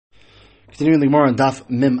Continuing the Gemara on Daf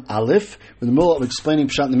Mem Aleph, we're in the middle of explaining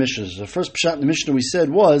Pshat in the Mishnah. The first Pshat in the Mishnah we said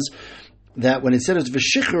was that when it said it was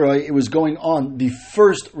V'shichroi, it was going on the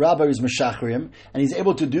first rabbi was Meshachrim, and he's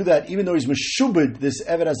able to do that even though he's Meshubed, this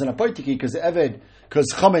Eved as an Apoitiki, because the Eved,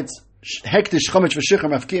 because Chametz, Hektish Chametz V'shichr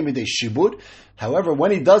Mafkim Midei Shibud. However, when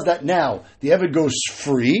he does that now, the Eved goes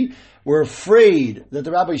free. We're afraid that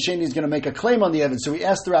the Rabbi Sheni is going to make a claim on the Eved, so we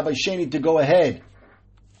asked the Rabbi Sheni to go ahead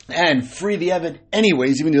and free the Eved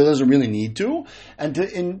anyways, even though he doesn't really need to. And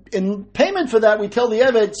in payment for that, we tell the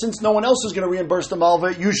Eved, since no one else is going to reimburse the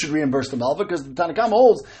Malva, you should reimburse the Malva, because the Tanakam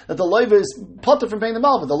holds that the Leiva is potter from paying the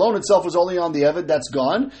Malva. The loan itself was only on the Eved, that's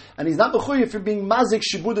gone, and he's not mechuyev for being mazik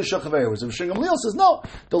shibuda shachaver. So Shingam Leil says, no,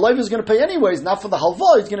 the Leiva is going to pay anyways, not for the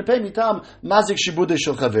halva, he's going to pay mitam mazik shibuda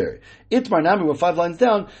shachaver. Itmar Nami, we're 5 lines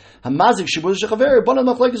down, hamazik shibuda shachaver, bonan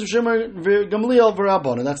machlekes v'shimar Gamliel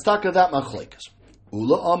v'Rabbanan. That's taka that machlekes.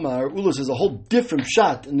 Ula Amar, Ula says a whole different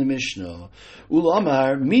shot in the Mishnah. Ula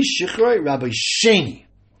Amar, Mishichroi Rabbi Sheni.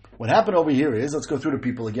 What happened over here is, let's go through the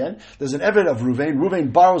people again. There's an Eved of Ruvain.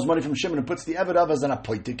 Ruvain borrows money from Shimon and puts the Eved of as an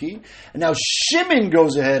apoitiki. And now Shimon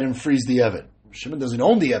goes ahead and frees the Eved. Shimon doesn't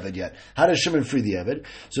own the Eved yet. How does Shimon free the Eved?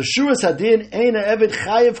 So Shuras Hadin Eina Eved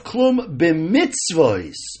Chayev Klum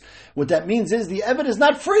B'mitzvos. What that means is the Eved is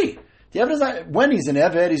not free. The Eved is not, when he's an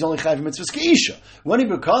Eved, he's only chayiv in mitzvahs k'isha. When he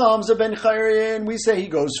becomes a ben chayrin, we say he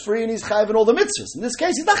goes free and he's chayiv in all the mitzvahs. In this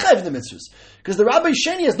case, he's not chayiv in the mitzvahs. Because the Rabbi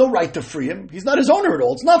Sheni has no right to free him. He's not his owner at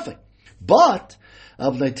all. It's nothing. But,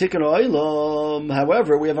 however,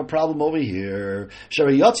 we have a problem over here.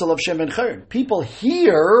 People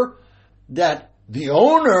hear that the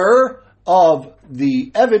owner of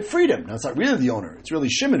the Eved freedom. Now, it's not really the owner. It's really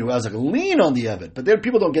Shimon who has a lien on the Eved. But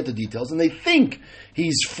people don't get the details, and they think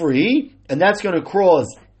he's free, and that's going to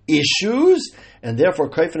cause issues, and therefore,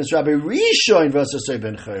 Kaifin Rabbi Rishon versus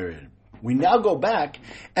Ben Chayrin. We now go back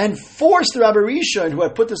and force the Rabbi Rishon, who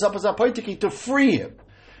had put this up as a Apoitiki, to free him.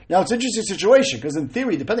 Now, it's an interesting situation, because in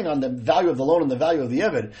theory, depending on the value of the loan and the value of the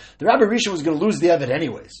Eved, the Rabbi Rishon was going to lose the Eved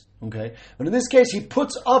anyways. Okay? But in this case, he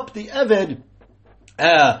puts up the Eved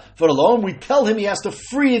for the loan. We tell him he has to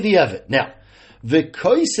free the Eved. Now,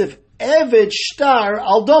 v'koisef Eved shtar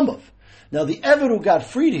al domov. Now, the Eved who got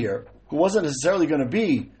freed here, who wasn't necessarily going to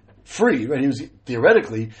be free, right? He was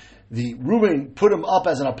theoretically, the Reuben put him up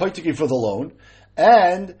as an apoitiki for the loan,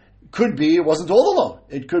 and could be, it wasn't all the loan.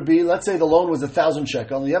 It could be, let's say the loan was 1,000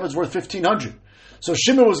 shekel, and the Eved's worth 1,500. So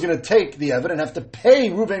Shimon was going to take the Eved and have to pay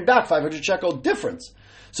Reuben back 500 shekel difference.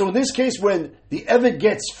 So in this case, when the Eved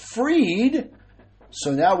gets freed,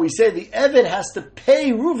 so now we say the Eved has to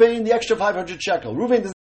pay Ruvain the extra 500 shekel. Ruvain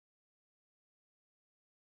does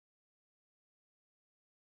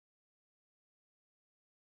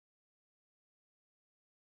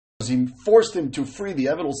he forced him to free the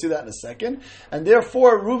Eved. We'll see that in a second. And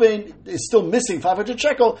therefore, Ruvain is still missing 500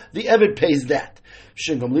 shekel. The Eved pays that.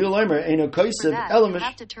 For that, you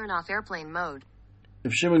have to turn off airplane mode.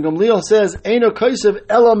 If Shimon Gamliel says, Eino Kosev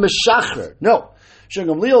Ela Meshachrer. No.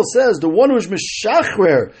 Shimon Gamliel says the one who's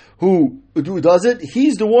Meshachrer who does it,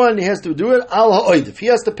 he's the one who has to do it al ha'oidif. He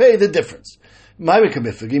has to pay the difference. Meaning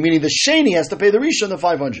the Sheni has to pay the Rishon the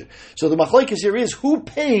 500. So the machlokes here is who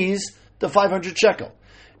pays the 500 shekel?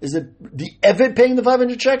 Is it the Eved paying the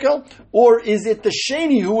 500 shekel? Or is it the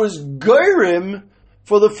Sheni who was Geirim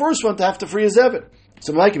for the first one to have to free his Eved?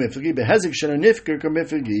 So this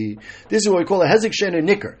is what we call a hezek shener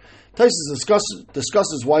nicker. Taisus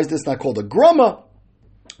discusses why is this not called a groma.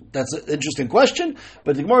 That's an interesting question,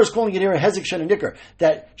 but the Gemara is calling it here a hezek shener nicker.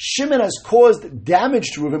 That Shimon has caused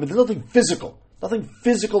damage to Reuben, but there's nothing physical. Nothing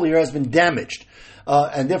physical here has been damaged.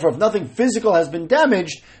 And therefore, if nothing physical has been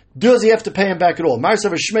damaged, does he have to pay him back at all?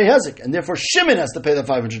 Marsav is Shmei Hezek, and therefore Shimon has to pay the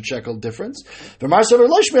 500 shekel difference. But Marsav is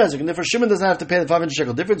Lo Shmei Hezek, and therefore Shimon doesn't have to pay the 500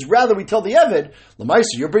 shekel difference. Rather, we tell the Eved,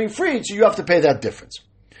 L'maisa, you're being freed, so you have to pay that difference.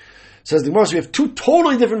 Says the Gemara, so we have two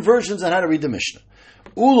totally different versions on how to read the Mishnah.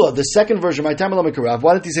 Ula, the second version, my time Alamikarav,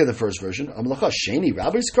 why didn't he say the first version? Amlacha Sheni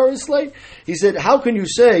Rabbi's Karislay? He said, how can you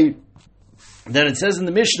say that it says in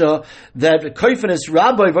the Mishnah that Koifanis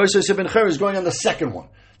Rabbi versus Ibn Cher is going on the second one?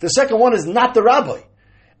 The second one is not the Rabbi.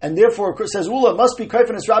 And therefore, it says, Ula, must be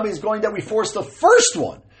Kaifanis Rabbi is going that we forced the first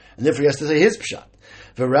one. And therefore, he has to say his pshat.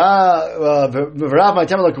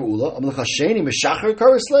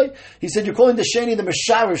 He said, you're calling the Sheni the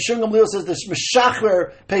Meshacher. Shimon Gamliel says the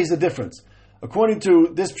Meshacher pays the difference. According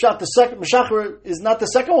to this pshat, the second Meshachar is not the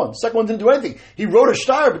second one. The second one didn't do anything. He wrote a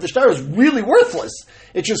shtar, but the shtar is really worthless.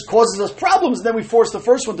 It just causes us problems, and then we force the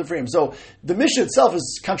first one to free him. So the Mishnah itself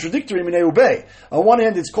is contradictory, minei ubei. On one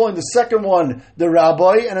hand, it's calling the second one the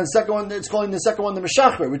rabbi, and on the second one, it's calling the second one the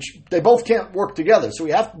Meshachar, which they both can't work together. So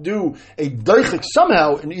we have to do a daichik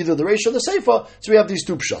somehow in either the Reish or the Seifa, so we have these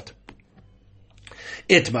two pshat.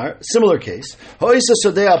 Itmar, similar case. Someone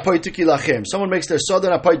makes their soda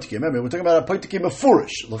apaitiki. Remember, we're talking about apaitiki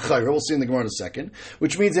mefurish. We'll see in the Gemara in a second.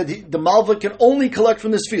 Which means that the malva can only collect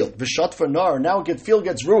from this field. Vishat for nar. Now field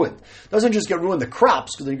gets ruined. It doesn't just get ruined the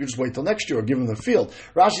crops, because then you can just wait till next year or give them the field.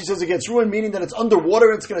 Rashi says it gets ruined, meaning that it's underwater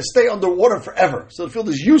and it's going to stay underwater forever. So the field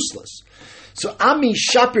is useless. So Ami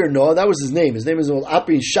Shapir Nor, that was his name. His name is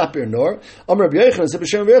Ami Shapir Nor. Amar Rabbi Yochanan said,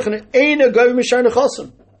 "B'Shem Rabbi Yochanan, Eina Goyim Mishar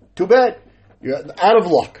Nechasim." Too bad. You're out of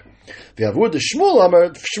luck.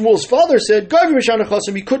 Shmuel's father said,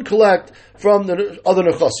 he could collect from the other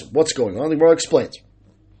nechasim. What's going on? The Gemara explains.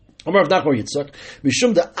 That's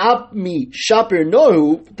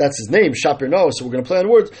his name, Shapir Nohu, so we're going to play on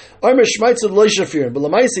words. But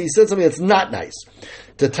Lamaisa, he said something that's not nice.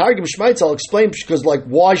 The Targum Shmaitz, I'll explain, because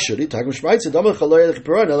why should he? Targum Shmaitz, so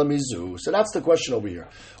that's the question over here.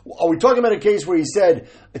 Are we talking about a case where he said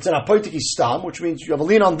it's an apoitiki stam, which means you have a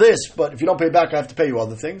lien on this, but if you don't pay back, I have to pay you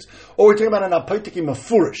other things? Or we're talking about an apoitiki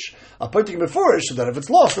mefurish. Apoitiki mefurish, so that if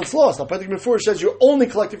it's lost, it's lost. Apoitiki mefurish says you're only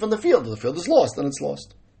collecting from the field. If the field is lost, then it's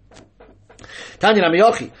lost. Tanya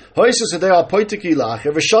Namiyachi, Hoisus Adea Poitiki Lach,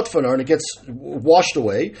 if a shot for and it gets washed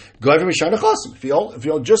away, go every Mishana Chasim. If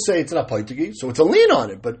you don't just say it's an apoitiki, so it's a lien on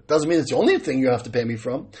it, but it doesn't mean it's the only thing you have to pay me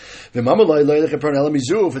from. If it's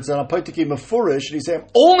an apoitiki mefurish, and you say I'm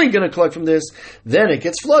only going to collect from this, then it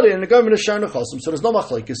gets flooded and the government is Shana Chasim. So there's no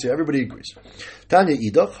machlekes here, everybody agrees. Tanya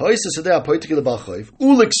Idach, Hoisus Adea Poitiki Lebalchayv,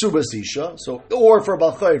 Ulik Suba Sisha, so or for a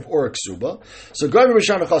Balchayv or a Ksuba. So go every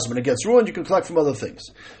Mishana Chasim, when it gets ruined, you can collect from other things.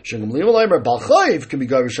 Balchayv can be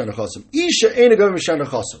Gav Mishana Chasim. Isha ain't a Gav Mishana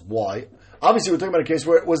Chasim. Why? Obviously, we're talking about a case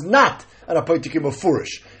where it was not an apoitiki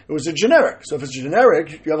mefurish. It was a generic. So if it's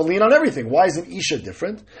generic, you have a lien on everything. Why isn't Isha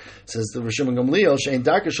different? Says the Rishon Gamliel, Shein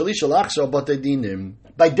Darka Shalisha Lachsha Batei Dinim.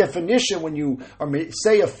 By definition, when you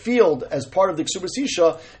say a field as part of the Ksubas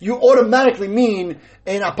Isha, you automatically mean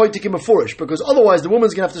an apoitiki mefurish, because otherwise the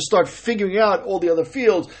woman's going to have to start figuring out all the other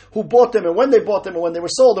fields, who bought them and when they bought them and when they were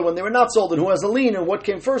sold and when they were not sold and who has a lien and what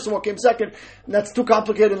came first and what came second. And that's too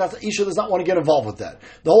complicated, and Isha does not want to get involved with that.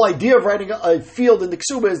 The whole idea of writing a field in the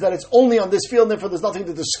Ksuba is that it's only on this field, and therefore there's nothing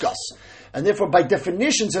to discuss. And therefore, by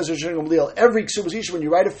definition, says Rishon Gamliel, every Ksubas Isha, when you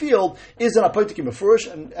write a field, is an apoitiki mefurish,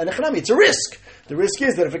 and echanami, it's a risk. The risk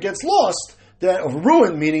is that if it gets lost, or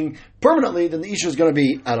ruined, meaning permanently, then the Isha is going to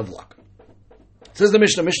be out of luck. Says the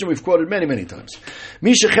Mishnah we've quoted many, many times.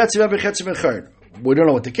 Misha chetziv chetziv ben chayr. We don't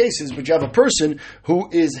know what the case is, but you have a person who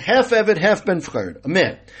is half Eved, half Ben Chayr, a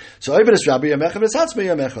man. So Eved is Rabbi Yamechad, is Hatzme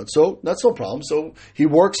Yamechad. So that's no problem. So he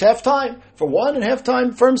works half time for one and half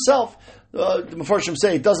time for himself. The Mefarshim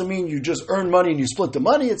say it doesn't mean you just earn money and you split the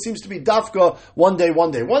money. It seems to be dafka one day.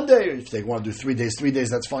 If they want to do 3 days,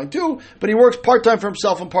 that's fine too. But he works part-time for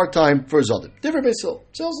himself and part-time for his other. Different basil.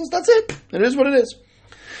 So that's it. It is what it is.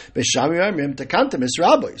 Beshami Armim Takantim is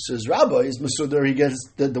Rabbi. So his rabbi is Masudar, he gets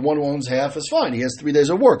the one who owns half is fine. He has 3 days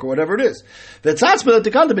of work or whatever it is. V'tzatzma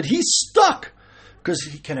Takantim, but he's stuck because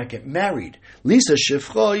he cannot get married. Lisa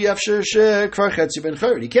Shifcha Yafshir Kvar Chetzi Ben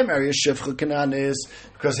Chayr. He can't marry a Shifcha Kananis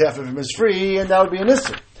because half of him is free, and that would be an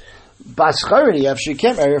issue. Bas Chayr Yafshir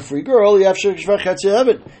can't marry a free girl. Yafshir Kvar Chetzi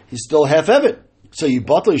Eved. He's still half Eved. So you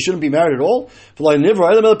shouldn't be married at all.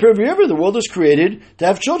 The world is created to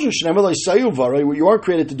have children. You aren't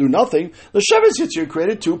created to do nothing. The Shevetz you're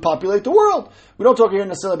created to populate the world. We don't talk here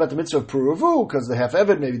necessarily about the mitzvah of Puruvu, because the half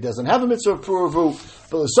Eved maybe doesn't have a mitzvah of Puruvu.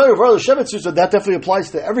 But the Sayuvar, the Shevetz, so that definitely applies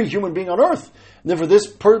to every human being on earth. And therefore this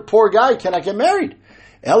poor guy cannot get married.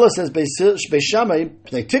 Ella says, Beishamai,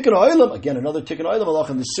 again, another Tikkun Oilam Malach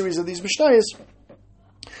in the series of these Mishnayos.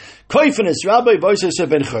 Rabbi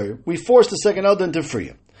we force the second elder to free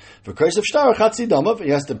him. For Kreis Shtar Chatzi Damav,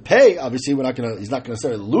 he has to pay. Obviously, he's not going to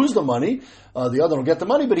necessarily lose the money. The other will get the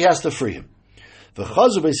money, but he has to free him. This is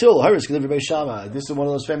one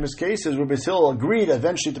of those famous cases where Beis Hillel agreed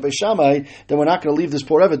eventually to Beis Shammai that we're not going to leave this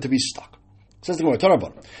poor Eved to be stuck. Says the Gemara,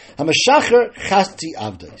 Hamashacher Chatzi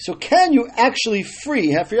Avdei. So can you actually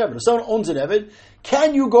free half your Eved? If someone owns an Eved,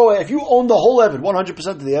 can you go, if you own the whole Eved, 100%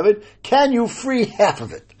 of the Eved, can you free half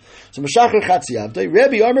of it? So Mashacher Chatzi Avdei,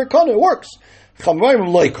 Rabbi Amar Kana, it works. Chamrayim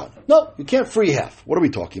Loikon. No, you can't free half. What are we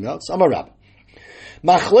talking about? So I'm a rabbi.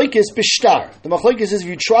 Machlekes b'shtar. The machlekes is if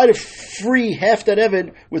you try to free half that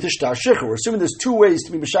Eved with a shtar shicher. We're assuming there's 2 ways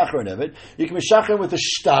to be Mashacher an Eved. You can Mashacher with a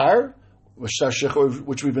shtar, shtar shechur,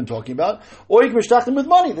 which we've been talking about, or you can mishtach them with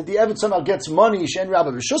money, that the Eved somehow gets money, Shen Rabbi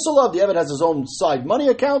V'Shusalav, the Eved has his own side money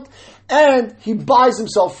account, and he buys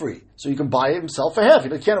himself free. So you can buy himself for half. He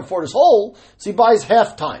can't afford his whole, so he buys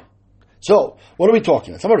half time. So, what are we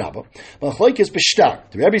talking about? The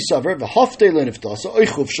Rebbe Saver, the Hafte Leniftasa,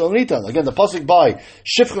 Oichuf Shalnita. Again, the pasuk by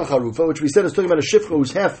Shifcha Charufa, which we said is talking about a Shifcha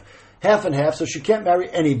who's half and half, so she can't marry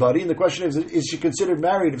anybody. And the question is she considered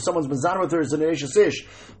married if someone's Mazan with her as an Eishes Ish?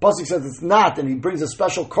 Pasuk says it's not, and he brings a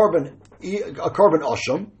special korban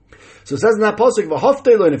asham. So it says in that pasuk, the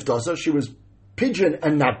Hafte Leniftasa, she was pigeon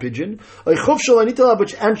and not pigeon, or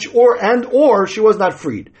she was not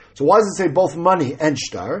freed. So why does it say both money and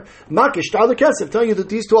shtar? Shtar the kesef, telling you that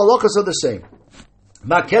these two halachas are the same.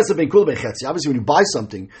 Obviously, when you buy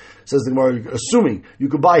something, says the Gemara, assuming you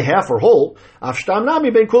could buy half or whole.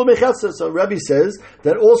 So Rebbe says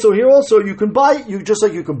that also you can buy, just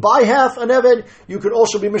like you can buy half an eved, you could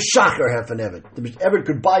also be meshacher half an eved. The eved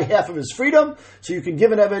could buy half of his freedom, so you can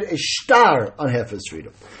give an eved a shtar on half of his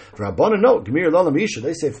freedom. For Rabbana, no, Gemir Lalam Isha,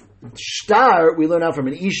 they say shtar we learn out from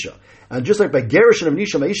an Isha. And just like by Garish and an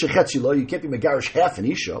Isha, Ma'isha Chetzilo, you can't be Megarish half an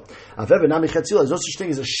Isha. Aveva Nami Chetzilo, there's no such thing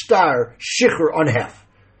as a shtar shichur on half.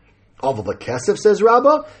 Although the Kesef says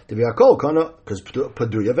Rabbah, to be a kol, because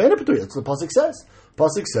Paduya Vena Paduya. That's what the Pasuk says.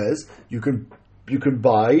 Pasuk says you can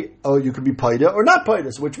buy, or you can be Paida or not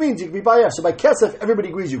Paida, so which means you can be by half. So by Kesef, everybody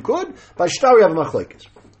agrees you could. By shtar, we have a machlekes.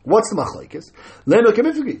 What's the machlekes?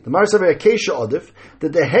 The Marasav Akesha Odif,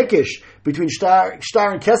 that the hekesh between shtar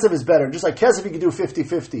and kesef is better. Just like kesef you can do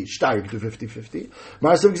 50-50, shtar you can do 50-50.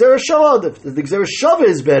 Marasav Gzera Shava Odif, that the Gzera Shava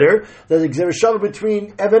is better than the Gzera Shava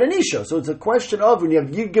between Eved and Isha. So it's a question of when you have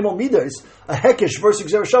Yig Gimel Midas, a hekesh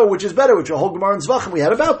versus Gzera Shava, which is better, which a whole Gemara and Zvachim we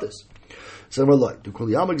had about this. So we're like, do Kol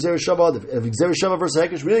Yama Gzera Shava Odif. If Gzera Shava versus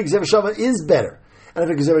hekesh, really Gzera Shava is better. And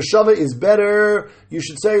if a Gzera Shava is better, you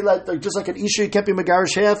should say, like just like an Isha, you can't be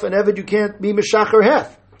Megarish half, and Eved, you can't be Meshacher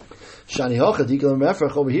half. Shani Hocha, Dikal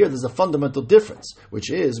Mefrach, over here, there's a fundamental difference, which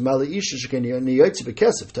is, Mali Isha, Shekeni Yotzi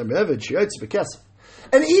Bekesef, Tam Eved, Sheyotzi Bekesef.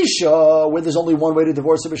 An Isha, where there's only one way to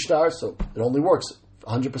divorce a Bishtar, so it only works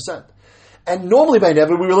 100%. And normally by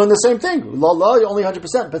Never we will learn the same thing. La only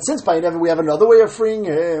 100%. But since by Never we have another way of freeing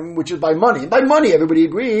him, which is by money. And by money everybody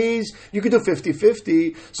agrees you could do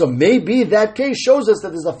 50-50. So maybe that case shows us that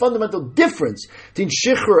there's a fundamental difference between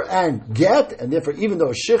shichr and get, and therefore even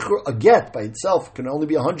though a get by itself can only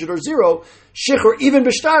be 100 or 0, shichr even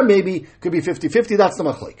bishtar maybe could be 50-50. That's the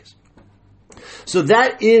machlekes. So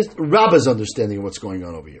that is Rabbah's understanding of what's going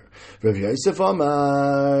on over here. Rabbi Yosef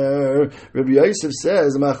Amar. Rabbi Yosef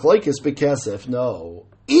says, machlokes bekesef. No.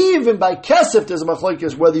 Even by kesef, there's a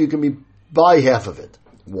machlokes whether you can buy half of it.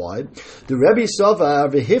 Why? The Rebbe Savar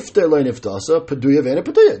v'hifte lo niftasa paduya v'ena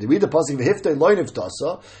paduya. The read the pasuk v'hifte lo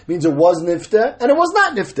niftasa means it was nifte and it was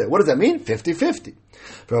not nifte. What does that mean? 50-50.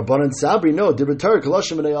 For Rabbanan Sabri, no. The return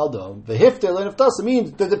koloshim and ayaldo v'hifte lo niftasa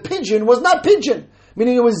means that the pigeon was not pigeon.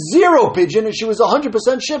 Meaning it was 0 pigeon and she was 100%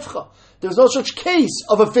 shifcha. There's no such case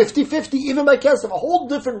of a 50-50 even by kesef. A whole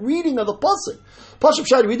different reading of the pasuk. Pasuk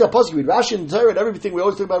Shad, read that pasuk, read Rashi and Torah and everything we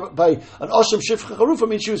always think about by an asham shifcha charufa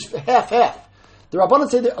means she was half-half. The Rabbanan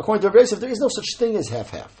say that according to Rabbi Yosef, there is no such thing as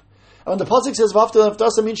half-half. And when the pasuk says v'afta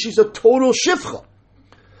leftasa means she's a total shifcha.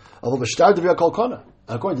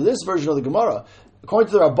 According to this version of the Gemara,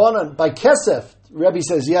 according to the Rabbanan, by kesef, Rabbi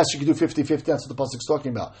says yes, you can do 50-50. That's what the pasuk's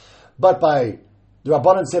talking about. But by the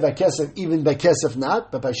Rabbanan say by kesef, even by kesef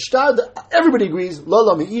not. But by shtar, everybody agrees.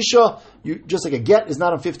 Lola meisha, just like a get is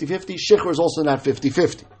not on 50-50. Shichr is also not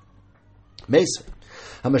 50-50. Mesa.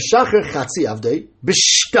 Hamashacher chatzi avdei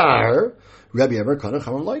b'shtar. Rabbi Emer kana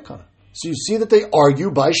chamam loy kana. So you see that they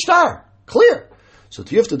argue by shtar. Clear. So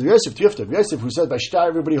Tiyufta Yosef, who said by shtar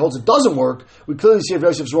everybody holds it doesn't work. We clearly see if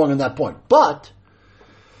Yosef's wrong on that point. But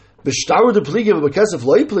b'shtar the pligi of kesef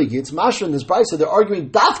loy pligi. It's mashra in this brisa. They're arguing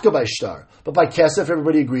dafka by shtar, but by kesef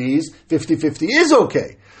everybody agrees 50-50 is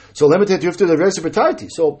okay. So let me take Tiyufta the Yosef b'tarti.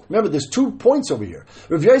 So remember, there's 2 points over here.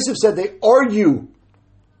 Rav Yosef said they argue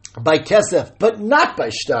by kesef, but not by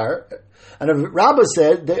shtar. And Rabbah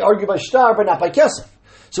said they argue by shtar, but not by kesef.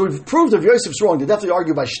 So we've proved if Yosef's wrong, they definitely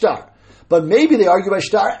argue by shtar. But maybe they argue by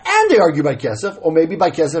shtar and they argue by kesef, or maybe by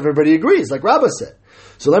kesef everybody agrees, like Rabbah said.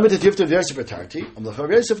 So let me take Yosef Tarti. Rav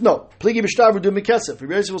Yosef, no. Pligi b'shtar v'du mikesef. Rav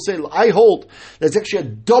Yosef will say, I hold there's actually a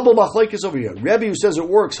double machlekes over here. Rebbe, who says it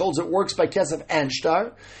works, holds it works by kesef and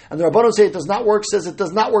shtar. And the Rabbanon say it does not work, says it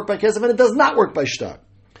does not work by kesef, and it does not work by shtar.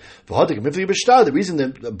 The reason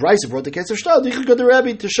that Brisa brought the case of shtar, you could go to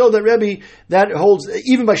Rebbe to show that Rebbe that holds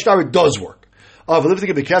even by shtar it does work. Show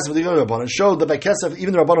that by kesef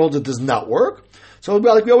even the Rabbanon holds it does not work. So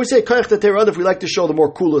like we always say, if we like to show the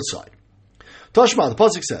more cooler side. Tashma, the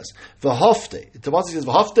pasuk says, v'hafte. The pasuk says,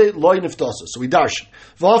 v'hafte loy niftasa. So we darshan.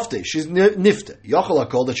 V'hafte, she's nifte. Yachal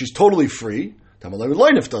hakol, that she's totally free. Tamalay loy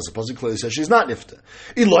niftasa. The pasuk clearly says she's not nifte.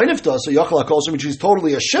 Loy niftasa, yachal hakol, so means she's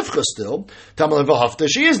totally a shifcha still. Tamalay v'hafte,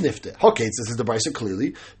 she is nifte. Okay, this is the brisa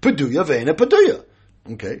clearly. Peduya ve'ena peduya.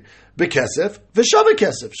 Okay, bekesef v'shava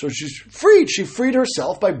kesef. So she's freed. She freed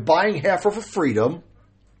herself by buying half of her freedom,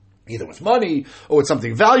 either with money or with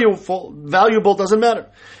something valuable, doesn't matter.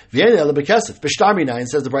 V'yena bekesef b'shtar minayin,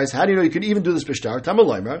 says the Bryce. How do you know you can even do this b'shtar?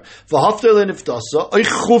 Tamalaymer v'hafte le'niftasa oy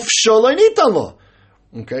chufsha le'nitan lo.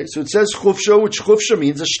 Okay, so it says chufsha, which chufsha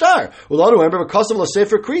means a star. Well, remember because of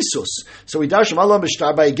l'sefer krisus. So we dash malam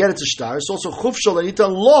b'shtar by get it's a star. So also chufsha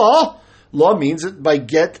le'nitan lo. Law means it by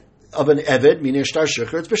get of an eved, meaning a shtar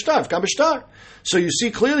shechar, it's b'shtar, v'kam b'shtar. So you see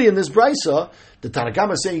clearly in this brisa, the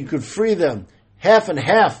Tanakama is saying you could free them half and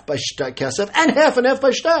half by shtar kesef and half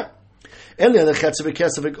by shtar.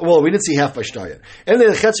 Well, we didn't see half by shtar yet. Only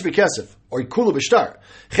the chetz b'kesef, or kula b'shtar.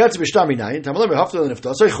 Chetz b'shtar minayin, tamalam haftal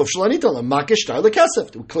niftas, or chuf shalanita, ma keshtar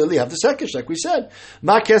lekesef. We clearly have the second, like we said.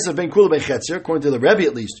 Ma kesef ben kula ben chetzer, according to the Rebbe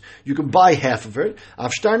at least, you can buy half of it.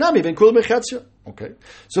 Av shtar nami ben kula ben chetzer. Okay.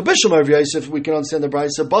 So Bishlam Rav Yosef, we can understand the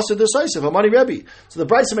Brisa, Basar decisive, Hamani Rebbe. So the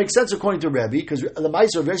Brisa makes sense according to Rebbe, because the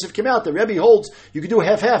Ma'aser of Yosef came out, the Rebbe holds you can do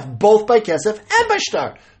half-half, both by Kesef and by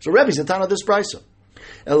Shtar. So Rebbe's the town of this Brisa.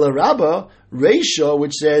 El Rabba, Reisha,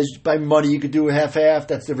 which says by money you could do half-half,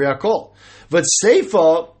 that's the Re'akol. But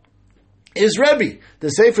Seifa is Rebbe. The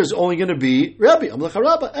Seifa is only going to be Rebbe. Amlech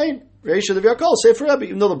HaRabba, Ein. Reisha the Re'akol, Seifa Rebbe.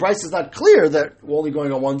 Even though the Brisa is not clear that we're only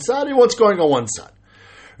going on one side, and what's going on one side.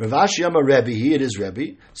 Rav Ashi Amar Rebbe, it is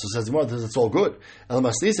Rebbe. So says the Gemara, it's all good. And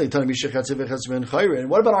what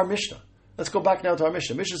about our Mishnah? Let's go back now to our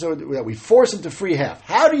Mishnah. Mishnah says that we force him to free half.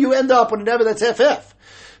 How do you end up with an Ever that's half-half?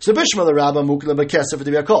 So Bishma the Rabba Mukla Bekesef to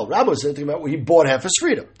be a call. Rabba was thinking about when he bought half his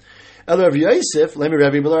freedom. Elder of Yosef, let me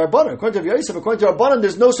Rebbe Miller Rabbanan. According to Yosef, according to Rabbanan,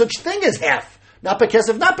 there's no such thing as half. Not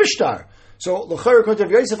Bekesef, not Bishtar. So L'chayr, according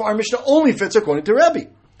to Yosef, our Mishnah only fits according to Rebbe.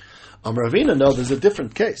 Amravina, no, there's a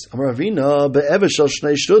different case. Amravina, be'eveshal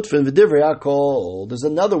shnei shtutfin v'divrei hakol. There's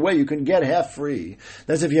another way you can get half free.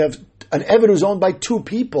 That's if you have an eved who's owned by two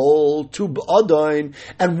people, two adon,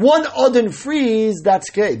 and one adon frees, that's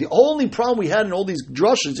okay. The only problem we had in all these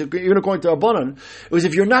drushes, even according to Rabbanan, was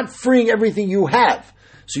if you're not freeing everything you have.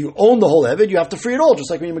 So you own the whole eved, you have to free it all. Just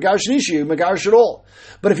like when you megarish nishi, you megarish it all.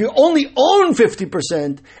 But if you only own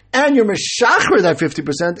 50% and you're meshachar that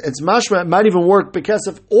 50%, it's mashma, it might even work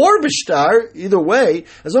bekesef or b'shtar, either way.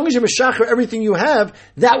 As long as you're meshachar everything you have,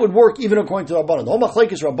 that would work even according to Rabbanan. The whole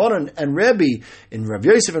machlekes Rabbanan and Rebbe in Rav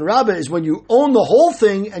Yosef and Rabbah is when you own the whole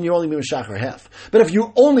thing and you only be meshachar half. But if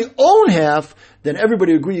you only own half, then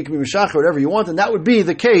everybody agree you can be meshachar whatever you want, and that would be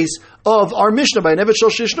the case of our Mishnah by Nevet Shel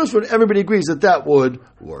Shishnus, when everybody agrees that that would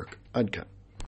work. Okay.